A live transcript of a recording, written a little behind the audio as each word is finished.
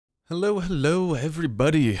Hello, hello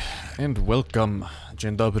everybody, and welcome.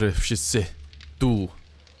 Dzień dobry wszyscy to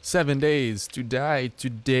 7 days to die.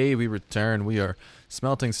 Today we return. We are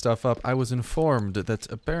smelting stuff up. I was informed that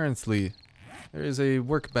apparently there is a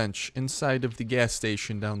workbench inside of the gas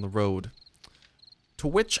station down the road. To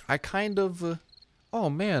which I kind of... oh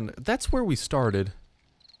man, that's where we started.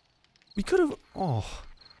 We could have... oh,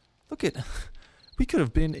 look at... we could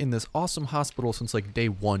have been in this awesome hospital since like day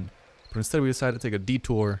 1. But instead we decided to take a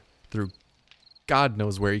detour through God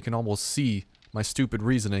knows where. You can almost see my stupid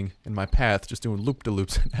reasoning in my path, just doing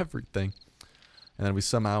loop-de-loops and everything. And then we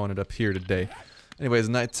somehow ended up here today. Anyways,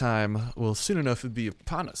 nighttime will soon enough be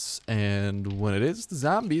upon us. And when it is, the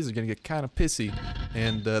zombies are going to get kind of pissy.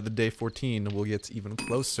 And the day 14 will get even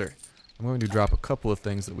closer. I'm going to drop a couple of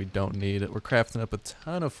things that we don't need. We're crafting up a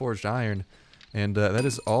ton of forged iron. And that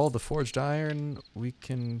is all the forged iron we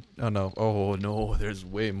can... oh no, there's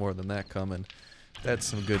way more than that coming. That's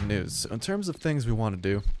some good news. So in terms of things we want to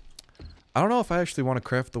do, I don't know if I actually want to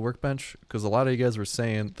craft the workbench, because a lot of you guys were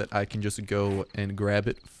saying that I can just go and grab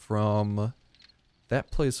it from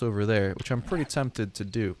that place over there, which I'm pretty tempted to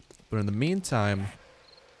do. But in the meantime,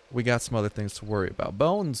 we got some other things to worry about.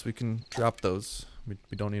 Bones, we can drop those. We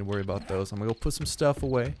don't need to worry about those. I'm going to go put some stuff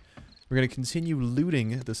away. We're going to continue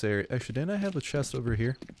looting this area. Actually, didn't I have a chest over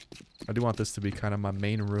here? I do want this to be kind of my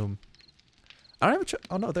main room. I don't have a chest.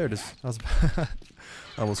 Oh no, there it is.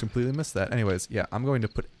 I almost completely missed that. Anyways, yeah, I'm going to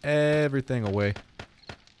put everything away.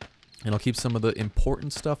 And I'll keep some of the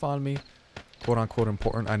important stuff on me. Quote unquote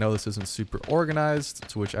important. I know this isn't super organized,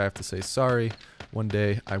 to which I have to say sorry. One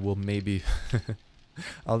day I will maybe...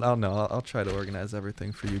 I'll try to organize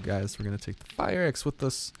everything for you guys. We're going to take the fire axe with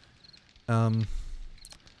us. I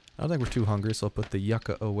don't think we're too hungry, so I'll put the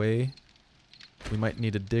yucca away. We might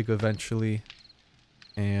need to dig eventually.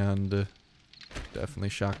 And definitely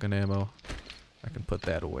shotgun ammo. I can put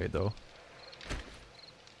that away though.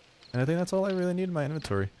 And I think that's all I really need in my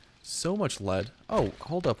inventory. So much lead. Oh,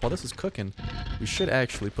 hold up. While this is cooking, we should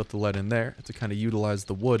actually put the lead in there to kind of utilize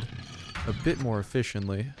the wood a bit more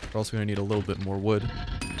efficiently. We're also going to need a little bit more wood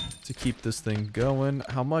to keep this thing going.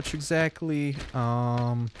 How much exactly?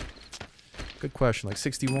 Good question. Like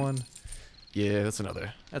 61? Yeah,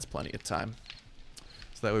 that's plenty of time.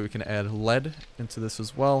 So that way we can add lead into this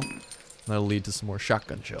as well. That'll lead to some more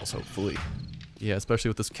shotgun shells, hopefully. Yeah, especially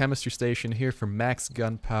with this chemistry station here for max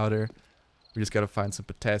gunpowder. We just gotta find some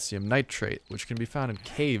potassium nitrate, which can be found in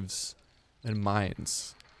caves and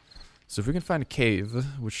mines. So if we can find a cave,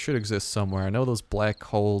 which should exist somewhere. I know those black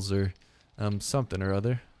holes are something or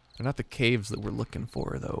other. They're not the caves that we're looking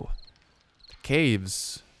for, though. The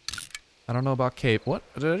caves... I don't know about cave. What?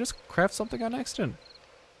 Did I just craft something on accident?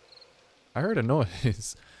 I heard a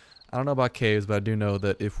noise. I don't know about caves, but I do know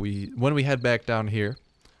that when we head back down here,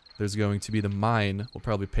 there's going to be the mine. We'll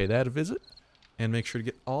probably pay that a visit and make sure to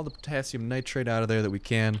get all the potassium nitrate out of there that we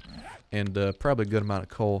can, and probably a good amount of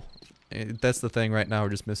coal. And that's the thing right now.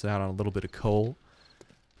 We're just missing out on a little bit of coal.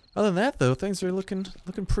 Other than that, though, things are looking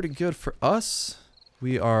pretty good for us.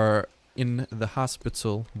 We are in the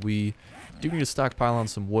hospital. We do need to stockpile on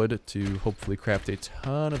some wood to hopefully craft a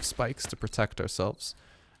ton of spikes to protect ourselves.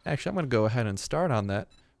 Actually, I'm going to go ahead and start on that.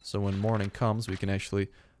 So when morning comes, we can actually...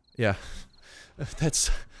 yeah. That's...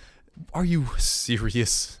 are you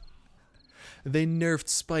serious? They nerfed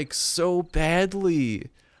spikes so badly.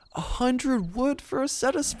 100 wood for a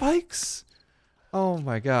set of spikes? Oh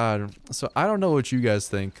my god. So I don't know what you guys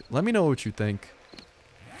think. Let me know what you think.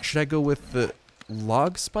 Should I go with the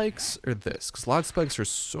log spikes or this? Because log spikes are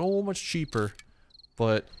so much cheaper,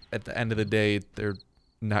 but at the end of the day, they're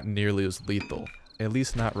not nearly as lethal. At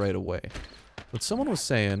least not right away. But someone was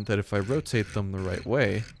saying that if I rotate them the right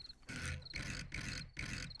way...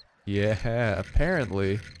 yeah,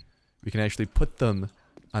 apparently we can actually put them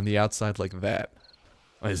on the outside like that.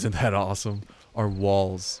 Isn't that awesome? Our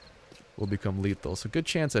walls will become lethal. So good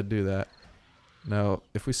chance I'd do that. Now,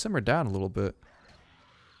 if we simmer down a little bit...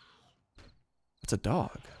 it's a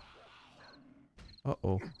dog.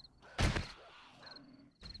 Uh-oh.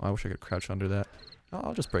 I wish I could crouch under that.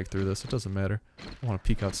 I'll just break through this. It doesn't matter. I want to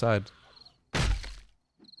peek outside.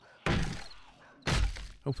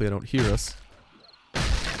 Hopefully they don't hear us.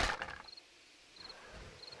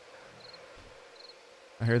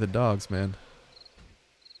 I hear the dogs, man.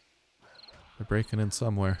 They're breaking in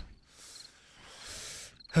somewhere.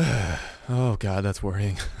 Oh god, that's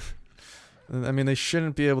worrying. I mean, they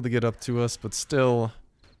shouldn't be able to get up to us, but still,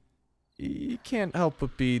 you can't help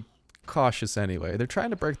but be cautious anyway. They're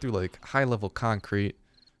trying to break through like high-level concrete,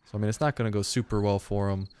 so I mean, it's not going to go super well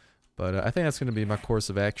for them. But I think that's going to be my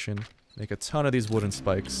course of action. Make a ton of these wooden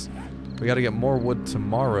spikes. We got to get more wood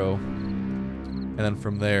tomorrow. And And then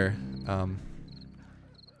from there,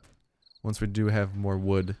 once we do have more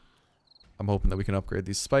wood, I'm hoping that we can upgrade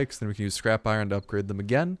these spikes. Then we can use scrap iron to upgrade them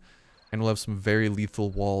again. And we'll have some very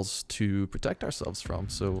lethal walls to protect ourselves from.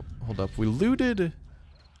 So, hold up. We looted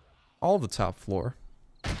all the top floor.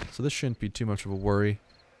 So this shouldn't be too much of a worry.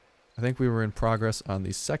 I think we were in progress on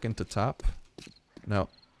the second to top. Now,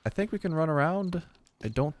 I think we can run around. I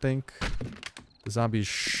don't think the zombies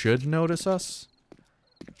should notice us.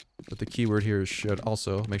 But the keyword here is should.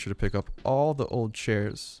 Also, make sure to pick up all the old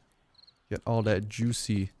chairs. Get all that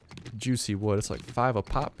juicy wood. It's like 5 a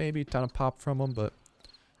pop maybe. Ton of pop from them, but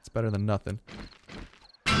it's better than nothing.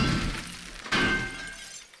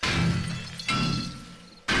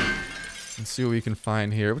 And see what we can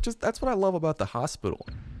find here, that's what I love about the hospital.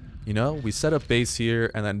 You know, we set up base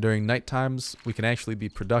here, and then during night times, we can actually be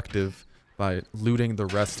productive by looting the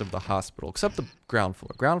rest of the hospital, except the ground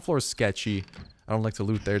floor. Ground floor is sketchy. I don't like to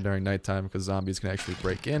loot there during nighttime because zombies can actually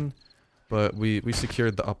break in. But we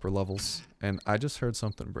secured the upper levels, and I just heard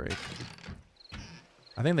something break.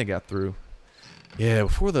 I think they got through. Yeah,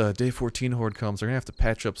 before the day 14 horde comes, we're going to have to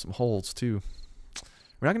patch up some holes, too.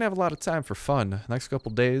 We're not going to have a lot of time for fun. Next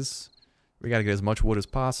couple days, we got to get as much wood as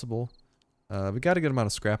possible. We got a good amount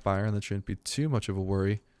of scrap iron. That shouldn't be too much of a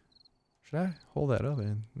worry. Should I hold that up?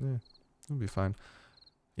 Yeah, it'll be fine.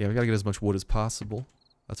 Yeah, we got to get as much wood as possible.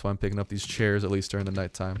 That's why I'm picking up these chairs, at least during the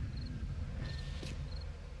nighttime.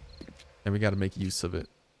 And we got to make use of it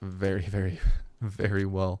very, very, very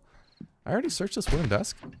well. I already searched this wooden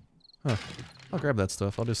desk. Huh. I'll grab that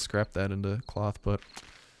stuff. I'll just scrap that into cloth, but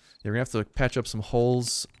yeah, we're gonna have to patch up some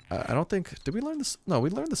holes. I don't think, did we learn this? No, we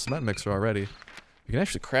learned the cement mixer already. You can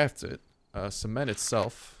actually craft it. Cement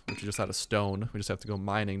itself, which is just out of stone. We just have to go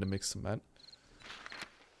mining to make cement.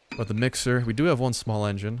 But the mixer, we do have one small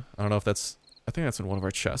engine. I don't know if that's, I think that's in one of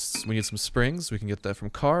our chests. We need some springs. We can get that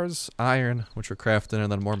from cars, iron, which we're crafting,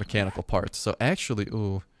 and then more mechanical parts. So actually,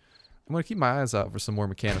 ooh, I'm gonna keep my eyes out for some more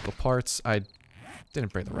mechanical parts. I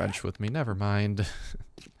didn't bring the wrench with me. Never mind.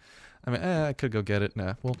 I mean, I could go get it.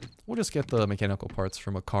 Nah, we'll just get the mechanical parts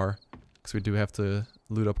from a car, because we do have to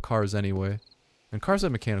loot up cars anyway. And cars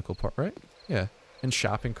have mechanical part, right? Yeah, and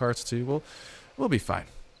shopping carts too. We'll be fine.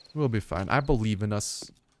 We'll be fine. I believe in us.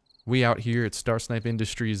 We out here at Starsnipe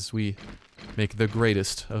Industries, we make the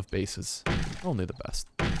greatest of bases. Only the best.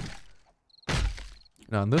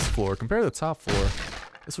 Now on this floor, compared to the top floor,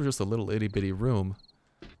 this was just a little itty bitty room.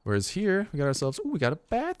 Whereas here, we got ourselves, ooh, we got a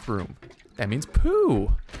bathroom. That means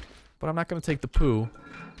poo. But I'm not going to take the poo.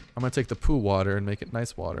 I'm going to take the poo water and make it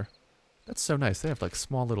nice water. That's so nice. They have like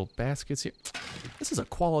small little baskets here. This is a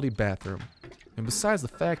quality bathroom. And besides the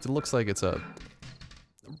fact it looks like it's a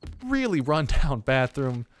really run-down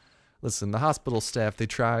bathroom. Listen, the hospital staff, they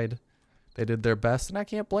tried. They did their best, and I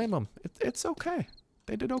can't blame them. It's okay.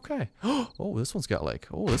 They did okay. Oh, this one's got like,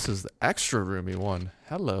 oh, this is the extra roomy one.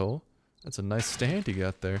 Hello. That's a nice stand you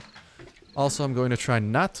got there. Also, I'm going to try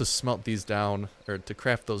not to smelt these down, or to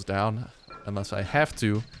craft those down, unless I have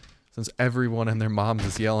to, since everyone and their mom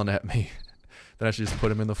is yelling at me that I should just put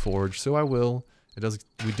them in the forge. So I will.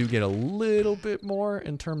 We do get a little bit more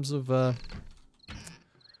in terms of the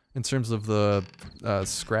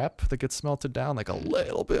scrap that gets smelted down, like a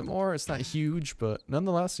little bit more. It's not huge, but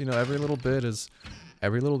nonetheless, you know, every little bit is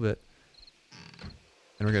every little bit.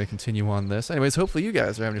 And we're going to continue on this. Anyways, hopefully you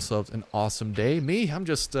guys are having yourselves an awesome day. Me, I'm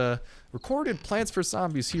just recorded Plants vs.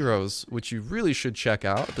 Zombies Heroes, which you really should check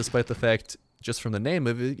out, despite the fact, just from the name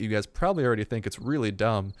of it, you guys probably already think it's really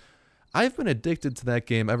dumb. I've been addicted to that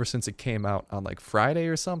game ever since it came out on like Friday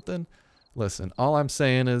or something. Listen, all I'm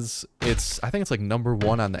saying is, I think it's like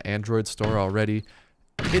 #1 on the Android store already.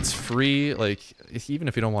 It's free, like, even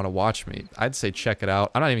if you don't want to watch me, I'd say check it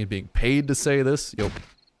out. I'm not even being paid to say this.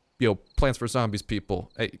 Yo, Plants vs. Zombies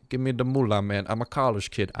people, hey, give me the moolah, man. I'm a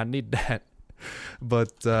college kid. I need that.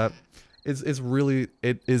 But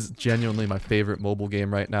it is genuinely my favorite mobile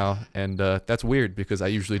game right now, and that's weird because I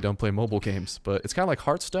usually don't play mobile games. But it's kind of like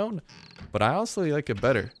Hearthstone, but I honestly like it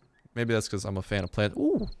better. Maybe that's because I'm a fan of Plants.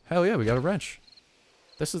 Ooh, hell yeah, we got a wrench.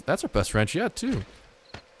 That's our best wrench yet too.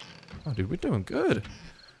 Oh, dude, we're doing good.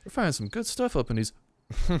 We're finding some good stuff up in these.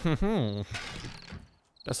 That's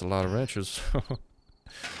a lot of wrenches.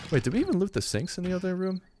 Wait, did we even loot the sinks in the other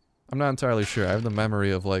room? I'm not entirely sure. I have the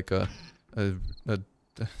memory of like do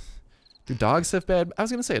dogs have bad? I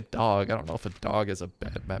was gonna say a dog. I don't know if a dog has a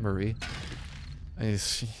bad memory. I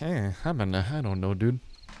don't know, dude.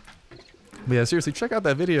 But yeah, seriously, check out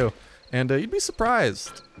that video, and you'd be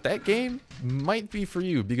surprised. That game might be for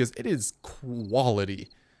you because it is quality.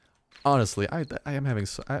 Honestly, I am having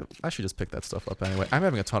I should just pick that stuff up anyway. I'm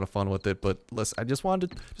having a ton of fun with it, but listen, I just wanted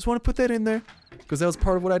to put that in there because that was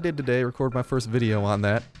part of what I did today. Record my first video on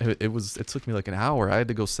that. It took me like an hour. I had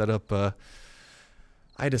to go set up I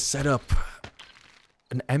had to set up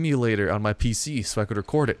an emulator on my PC so I could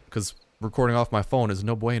record it because recording off my phone is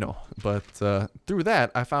no bueno. But through that,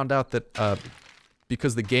 I found out that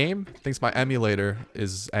because the game thinks my emulator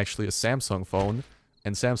is actually a Samsung phone,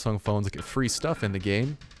 and Samsung phones get free stuff in the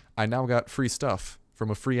game, I now got free stuff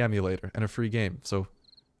from a free emulator and a free game. So,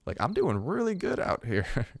 like, I'm doing really good out here.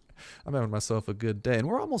 I'm having myself a good day. And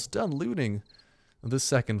we're almost done looting this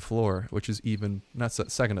second floor, which is even, not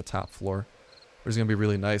second to top floor, which is going to be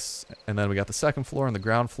really nice. And then we got the second floor and the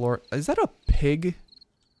ground floor. Is that a pig?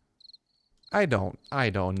 I don't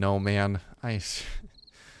know, man.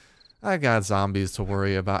 I got zombies to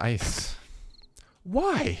worry about.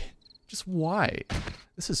 Why? Just why?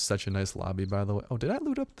 This is such a nice lobby, by the way. Oh, did I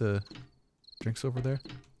loot up the drinks over there?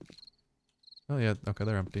 Oh, yeah. Okay,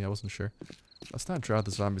 they're empty. I wasn't sure. Let's not draw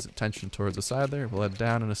the zombies' attention towards the side there. We'll head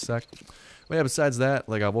down in a sec. Well, yeah, besides that,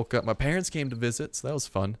 like, I woke up. My parents came to visit, so that was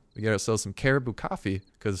fun. We got ourselves some caribou coffee,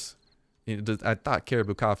 because I thought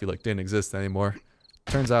caribou coffee, like, didn't exist anymore.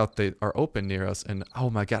 Turns out they are open near us, and oh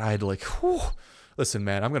my god, I had to, like, whew. Listen,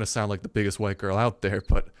 man, I'm gonna sound like the biggest white girl out there,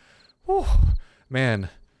 but, whew, man,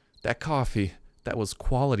 that coffee... That was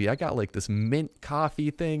quality. I got like this mint coffee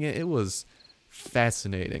thing. It was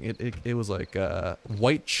fascinating. It was like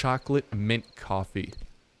white chocolate mint coffee.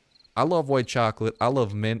 I love white chocolate. I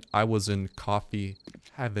love mint. I was in coffee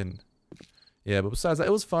heaven. Yeah, but besides that,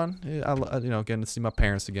 it was fun. Yeah, you know, getting to see my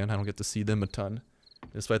parents again. I don't get to see them a ton,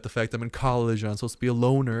 despite the fact I'm in college and I'm supposed to be a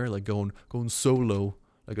loner, like going solo,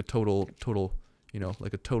 like a total, you know,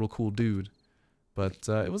 like a total cool dude. But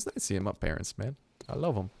it was nice seeing my parents, man. I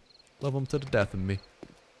love them. Love them to the death of me.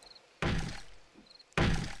 You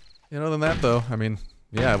know, other than that, though, I mean,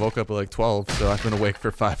 yeah, I woke up at like 12, so I've been awake for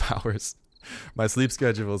 5 hours. My sleep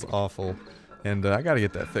schedule is awful, and I gotta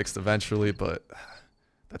get that fixed eventually, but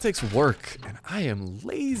that takes work, and I am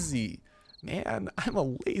lazy. Man, I'm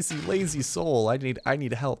a lazy soul. I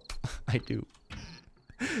need help. I do.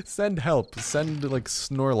 Send help. Send, like,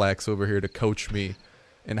 Snorlax over here to coach me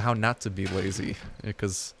in how not to be lazy,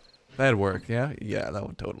 because... That'd work, yeah? Yeah, that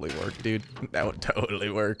would totally work, dude. That would totally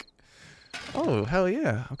work. Oh, hell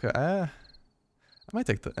yeah. Okay, I might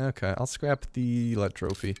take the... Okay, I'll scrap the lead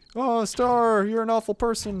trophy. Oh, Star, you're an awful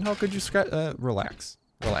person. How could you scrap... relax.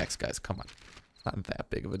 Relax, guys. Come on. It's not that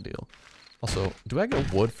big of a deal. Also, do I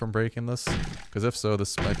get wood from breaking this? Because if so,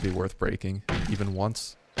 this might be worth breaking. Even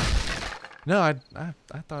once. No, I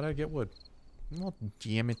thought I'd get wood. Well,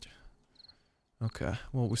 damn it. Okay,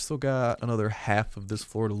 well, we still got another half of this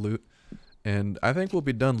floor to loot, and I think we'll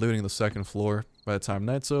be done looting the second floor by the time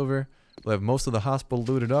night's over. We'll have most of the hospital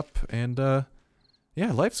looted up, and,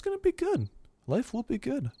 yeah, life's gonna be good. Life will be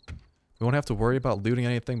good. We won't have to worry about looting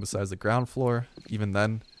anything besides the ground floor. Even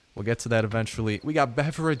then, we'll get to that eventually. We got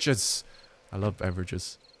beverages! I love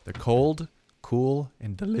beverages. They're cold, cool,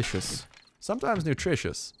 and delicious. Sometimes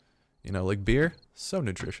nutritious. You know, like beer, so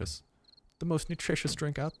nutritious. The most nutritious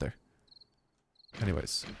drink out there.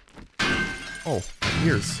 Anyways. Oh,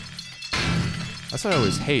 ears. That's what I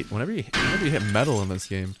always hate. Whenever you hit metal in this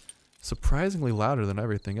game, surprisingly louder than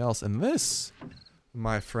everything else. And this,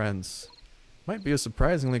 my friends, might be a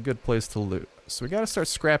surprisingly good place to loot. So we gotta start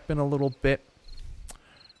scrapping a little bit.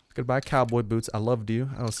 Goodbye, cowboy boots. I loved you.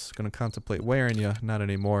 I was gonna contemplate wearing you. Not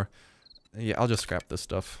anymore. Yeah, I'll just scrap this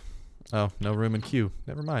stuff. Oh, no room in queue.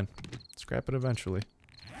 Never mind. Scrap it eventually.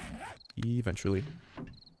 Eventually.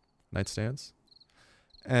 Nightstands.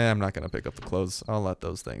 I'm not going to pick up the clothes. I'll let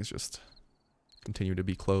those things just continue to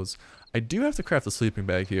be clothes. I do have to craft a sleeping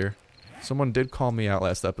bag here. Someone did call me out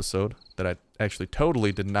last episode that I actually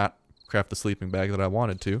totally did not craft the sleeping bag that I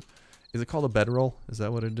wanted to. Is it called a bedroll? Is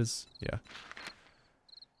that what it is? Yeah.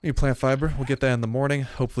 Need plant fiber. We'll get that in the morning.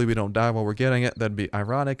 Hopefully we don't die while we're getting it. That'd be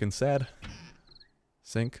ironic and sad.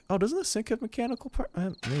 Sink. Oh, doesn't the sink have mechanical part?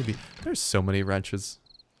 Maybe. There's so many wrenches.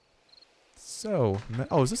 Oh,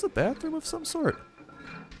 is this a bathroom of some sort?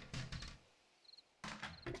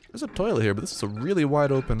 There's a toilet here, but this is a really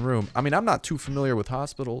wide open room. I mean, I'm not too familiar with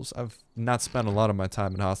hospitals. I've not spent a lot of my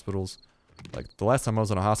time in hospitals. Like, the last time I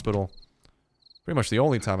was in a hospital, pretty much the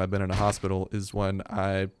only time I've been in a hospital is when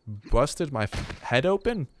I busted my head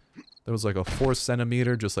open. There was like a 4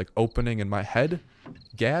 centimeter just like opening in my head.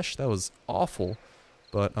 Gash. That was awful.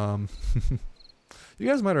 But, you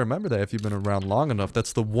guys might remember that if you've been around long enough.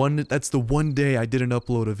 That's the one day I didn't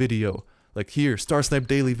upload a video. Like here, Starsnipe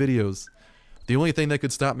daily videos. The only thing that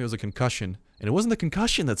could stop me was a concussion. And it wasn't the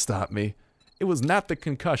concussion that stopped me. It was not the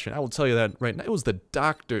concussion. I will tell you that right now. It was the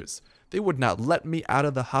doctors. They would not let me out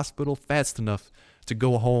of the hospital fast enough to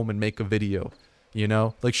go home and make a video. You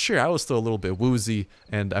know? Like, sure, I was still a little bit woozy,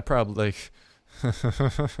 and I probably,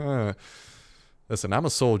 like... Listen, I'm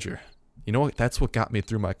a soldier. You know what? That's what got me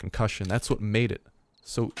through my concussion. That's what made it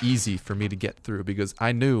so easy for me to get through, because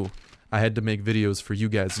I knew I had to make videos for you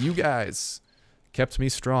guys. You guys kept me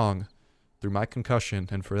strong through my concussion,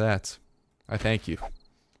 and for that, I thank you.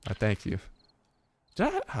 I thank you.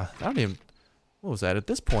 I don't even... What was that? At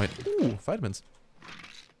this point... Ooh, vitamins.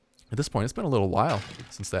 At this point, it's been a little while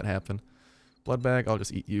since that happened. Blood bag, I'll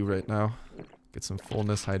just eat you right now. Get some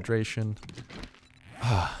fullness, hydration.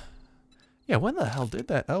 Yeah, when the hell did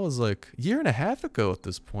that? That was like a year and a half ago at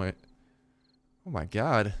this point. Oh my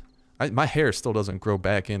god. My hair still doesn't grow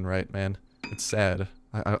back in right, man. It's sad.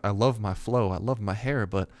 I love my flow. I love my hair,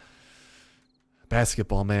 but...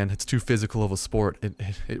 Basketball, man. It's too physical of a sport.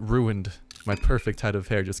 It ruined my perfect head of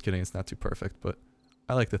hair. Just kidding. It's not too perfect, but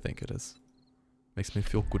I like to think it is. Makes me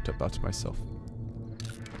feel good about myself.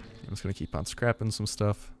 I'm just going to keep on scrapping some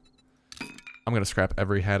stuff. I'm going to scrap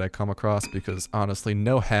every hat I come across because, honestly,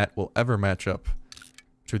 no hat will ever match up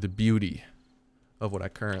to the beauty of what I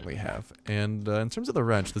currently have. And in terms of the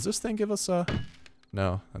wrench, does this thing give us a...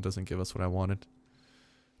 No, that doesn't give us what I wanted.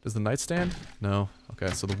 Does the nightstand? No.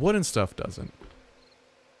 Okay, so the wooden stuff doesn't.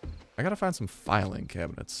 I gotta find some filing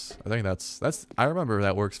cabinets. I think that's... I remember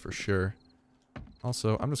that works for sure.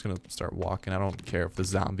 Also, I'm just gonna start walking. I don't care if the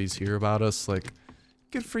zombies hear about us. Like,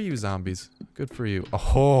 good for you, zombies. Good for you. Oh,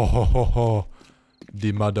 ho, ho, ho, ho.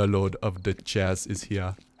 The mother lode of the chaz is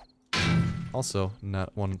here. Also,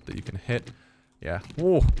 not one that you can hit. Yeah.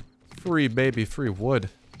 Whoa. Free, baby. Free wood.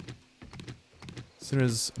 As soon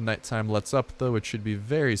as nighttime lets up, though, it should be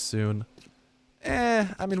very soon.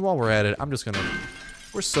 I mean, while we're at it, I'm just gonna...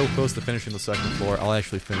 We're so close to finishing the second floor. I'll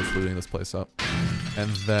actually finish looting this place up. And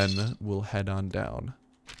then we'll head on down.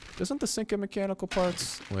 Doesn't the sink have mechanical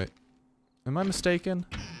parts? Wait. Am I mistaken?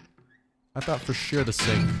 I thought for sure the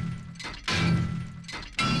sink...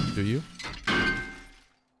 Do you?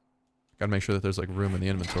 Gotta make sure that there's, like, room in the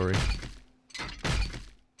inventory.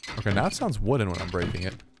 Okay, now it sounds wooden when I'm breaking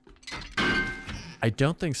it. I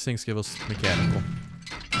don't think sinks give us mechanical.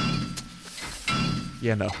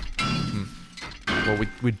 Yeah, no. Well,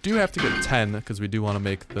 we do have to get 10, because we do want to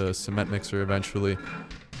make the cement mixer eventually.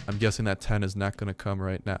 I'm guessing that 10 is not going to come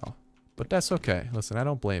right now. But that's okay. Listen, I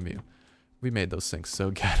don't blame you. We made those sinks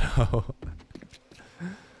so ghetto.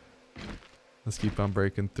 Let's keep on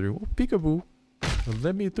breaking through. Oh, peekaboo.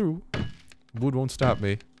 Let me through. Wood won't stop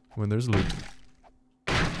me when there's loot.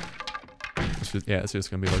 It's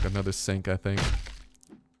just going to be like another sink, I think.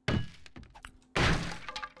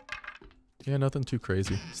 Yeah, nothing too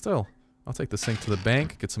crazy. Still, I'll take the sink to the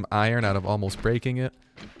bank, get some iron out of almost breaking it.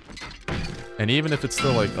 And even if it's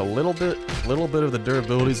still like a little bit of the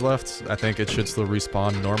durability's left, I think it should still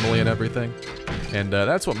respawn normally and everything. And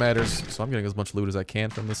that's what matters, so I'm getting as much loot as I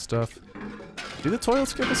can from this stuff. Do the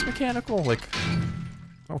toilets give us mechanical? Like,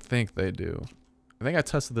 I don't think they do. I think I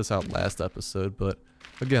tested this out last episode, but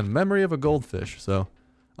again, memory of a goldfish, so.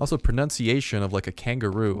 Also pronunciation of like a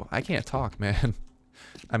kangaroo. I can't talk, man.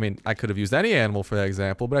 I mean, I could have used any animal for that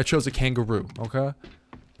example, but I chose a kangaroo, okay?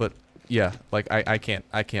 But yeah, like I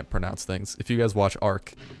can't pronounce things. If you guys watch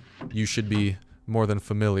Ark, you should be more than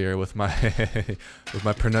familiar with my with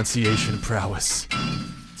my pronunciation prowess.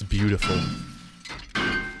 It's beautiful.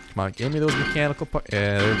 Come on, give me those mechanical parts.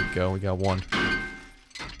 Yeah, there we go. We got one.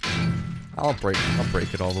 I'll break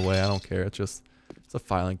it all the way. I don't care. It's a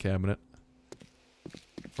filing cabinet.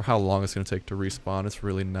 For how long it's gonna take to respawn, it's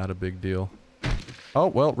really not a big deal. Oh,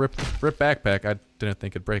 well, rip backpack. I didn't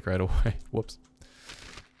think it'd break right away. Whoops.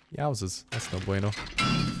 Yowzes. That's no bueno.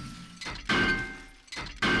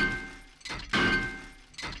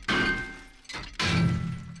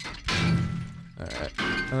 Alright.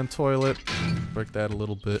 And then toilet. Break that a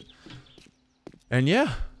little bit. And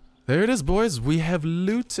yeah. There it is, boys. We have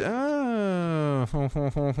loot. Oh,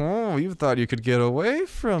 you thought you could get away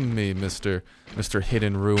from me, Mr.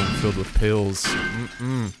 Hidden Room filled with pills.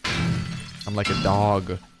 I'm like a dog,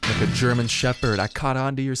 like a German shepherd. I caught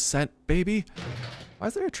on to your scent, baby. Why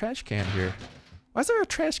is there a trash can here? Why is there a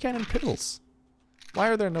trash can and pills? Why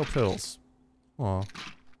are there no pills? Aw.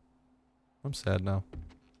 I'm sad now.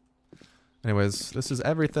 Anyways, this is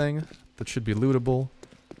everything that should be lootable.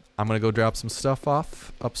 I'm gonna go drop some stuff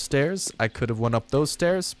off upstairs. I could have went up those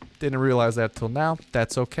stairs. Didn't realize that till now.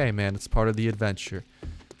 That's okay, man. It's part of the adventure.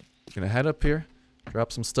 Gonna head up here,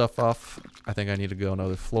 drop some stuff off. I think I need to go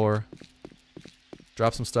another floor.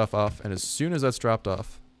 Drop some stuff off, and as soon as that's dropped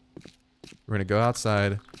off, we're gonna go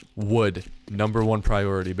outside. Wood, #1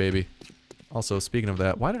 priority, baby. Also, speaking of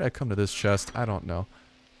that, why did I come to this chest? I don't know.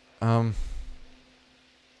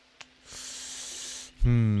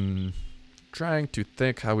 Trying to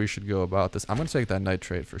think how we should go about this. I'm gonna take that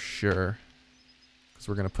nitrate for sure, because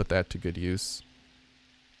we're gonna put that to good use.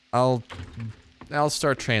 I'll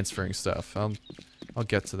start transferring stuff. I'll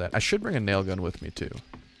get to that. I should bring a nail gun with me too.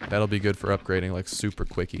 That'll be good for upgrading like super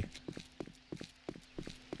quickie.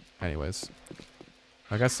 Anyways,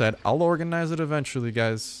 like I said, I'll organize it eventually,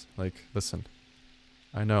 guys. Like, listen,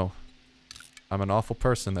 I know I'm an awful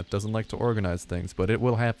person that doesn't like to organize things, but it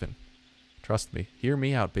will happen. Trust me. Hear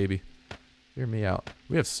me out, baby. Hear me out.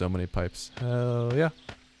 We have so many pipes. Hell yeah.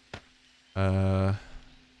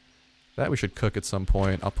 That we should cook at some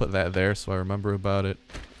point. I'll put that there so I remember about it.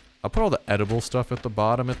 I'll put all the edible stuff at the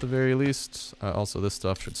bottom at the very least. Also, this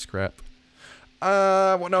stuff should scrap.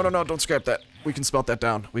 Well, no, don't scrap that. We can smelt that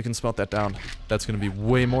down. We can smelt that down. That's going to be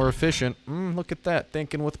way more efficient. Look at that.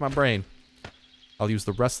 Thinking with my brain. I'll use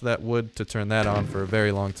the rest of that wood to turn that on for a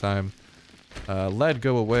very long time. Lead,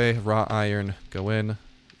 go away. Raw iron, go in.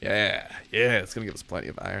 Yeah, it's going to give us plenty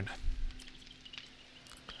of iron.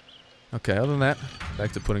 Okay, other than that,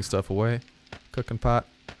 back to putting stuff away. Cooking pot,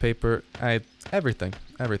 paper, everything.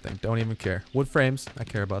 Don't even care. Wood frames, I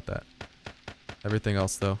care about that. Everything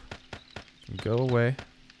else, though, can go away.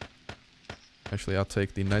 Actually, I'll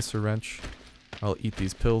take the nicer wrench. I'll eat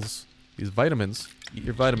these pills, these vitamins. Eat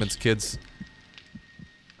your vitamins, kids.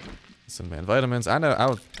 Listen, man, vitamins. I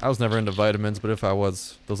know I was never into vitamins, but if I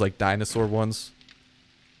was, those like dinosaur ones,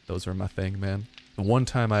 those are my thing, man. The one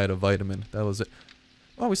time I had a vitamin, that was it.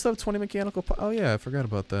 Oh, we still have 20 mechanical. Oh yeah, I forgot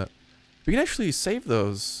about that. We can actually save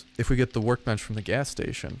those if we get the workbench from the gas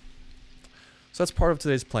station. So that's part of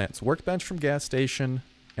today's plans. Workbench from gas station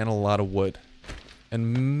and a lot of wood.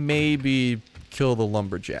 And maybe kill the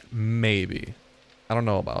lumberjack. Maybe. I don't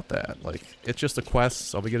know about that. Like, it's just a quest,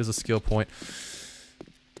 so all we get is a skill point.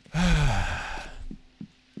 I'm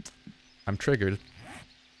triggered.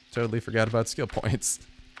 Totally forgot about skill points.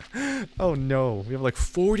 Oh no, we have like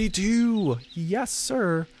 42. Yes,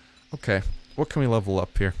 sir. Okay, what can we level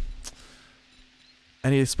up here?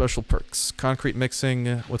 Any special perks? Concrete mixing.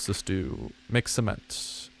 What's this do? Mix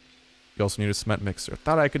cement. You also need a cement mixer.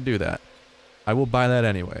 Thought I could do that. I will buy that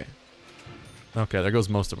anyway. Okay, there goes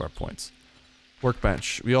most of our points.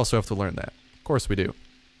 Workbench. We also have to learn that. Of course we do.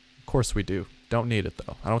 Of course we do. Don't need it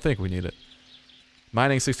though. I don't think we need it.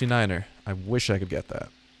 Mining 69er. I wish I could get that.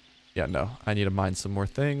 Yeah, no. I need to mine some more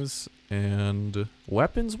things. And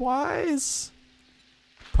weapons-wise?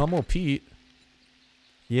 Pummel Pete.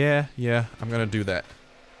 Yeah, I'm gonna do that.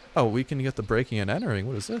 Oh, we can get the breaking and entering.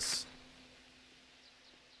 What is this?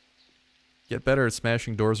 Get better at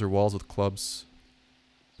smashing doors or walls with clubs.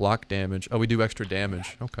 Block damage. Oh, we do extra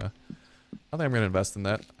damage. Okay. I think I'm gonna invest in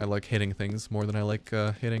that. I like hitting things more than I like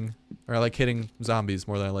hitting... Or I like hitting zombies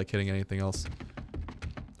more than I like hitting anything else.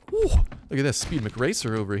 Ooh, look at this. Speed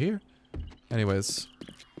McRacer over here. Anyways.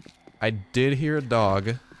 I did hear a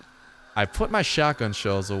dog. I put my shotgun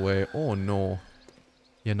shells away. Oh, no.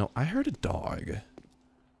 Yeah, no, I heard a dog.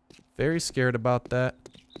 Very scared about that.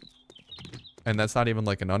 And that's not even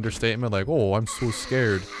like an understatement. Like, oh, I'm so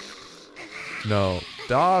scared. No,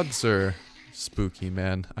 dogs are spooky,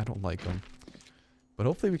 man. I don't like them. But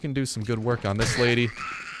hopefully we can do some good work on this lady.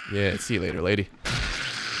 Yeah, see you later, lady.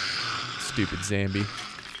 Stupid Zambi.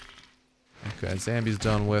 Okay, Zambi's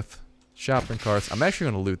done with. Shopping carts. I'm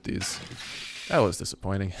actually going to loot these. That was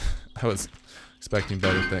disappointing. I was expecting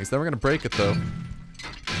better things. Then we're going to break it, though.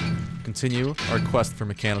 Continue our quest for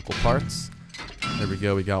mechanical parts. There we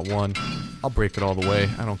go. We got one. I'll break it all the way.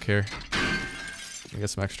 I don't care. We got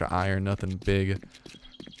some extra iron. Nothing big.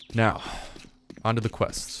 Now, on to the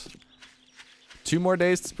quest. 2 more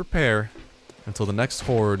days to prepare until the next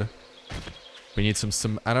horde. We need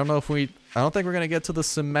some I don't know if I don't think we're going to get to the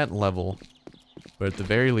cement level. But at the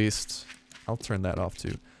very least, I'll turn that off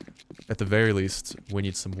too. At the very least, we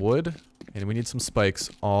need some wood, and we need some spikes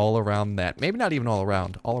all around that. Maybe not even all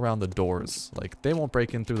around the doors. Like, they won't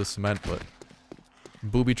break in through the cement, but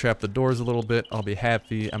booby trap the doors a little bit. I'll be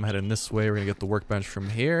happy. I'm heading this way. We're going to get the workbench from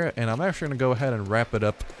here, and I'm actually going to go ahead and wrap it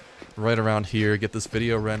up right around here, get this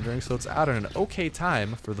video rendering so it's out in an okay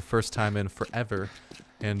time for the first time in forever.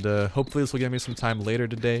 And hopefully this will give me some time later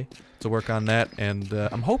today to work on that. And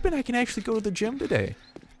I'm hoping I can actually go to the gym today.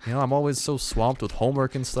 You know, I'm always so swamped with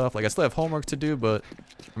homework and stuff. Like, I still have homework to do, but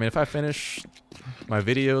I mean, if I finish my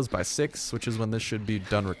videos by 6, which is when this should be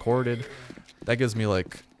done recorded, that gives me,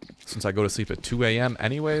 like, since I go to sleep at 2 a.m.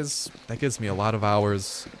 anyways, that gives me a lot of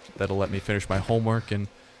hours that'll let me finish my homework and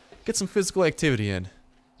get some physical activity in.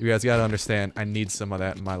 You guys gotta understand, I need some of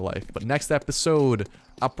that in my life. But next episode,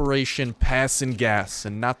 Operation Passin' Gas,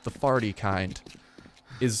 and not the farty kind,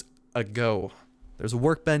 is a go. There's a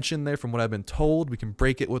workbench in there from what I've been told. We can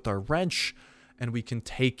break it with our wrench, and we can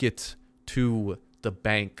take it to the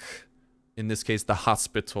bank, in this case the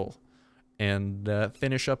hospital, and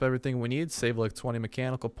finish up everything we need, save like 20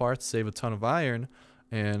 mechanical parts, save a ton of iron,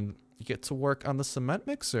 and you get to work on the cement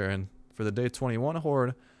mixer. And for the day 21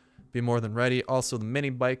 horde, be more than ready. Also the mini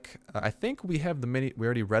bike, I think we have the we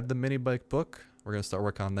already read the mini bike book. We're gonna start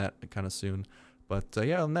working on that kind of soon. But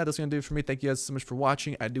yeah, other than that, that's gonna do it for me. Thank you guys so much for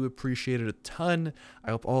watching. I do appreciate it a ton.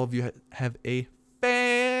 I hope all of you have a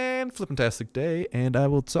fan-flippantastic day, and I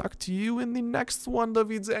will talk to you in the next one. Do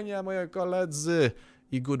widzenia, moje koledzy,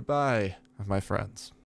 I goodbye, my friends.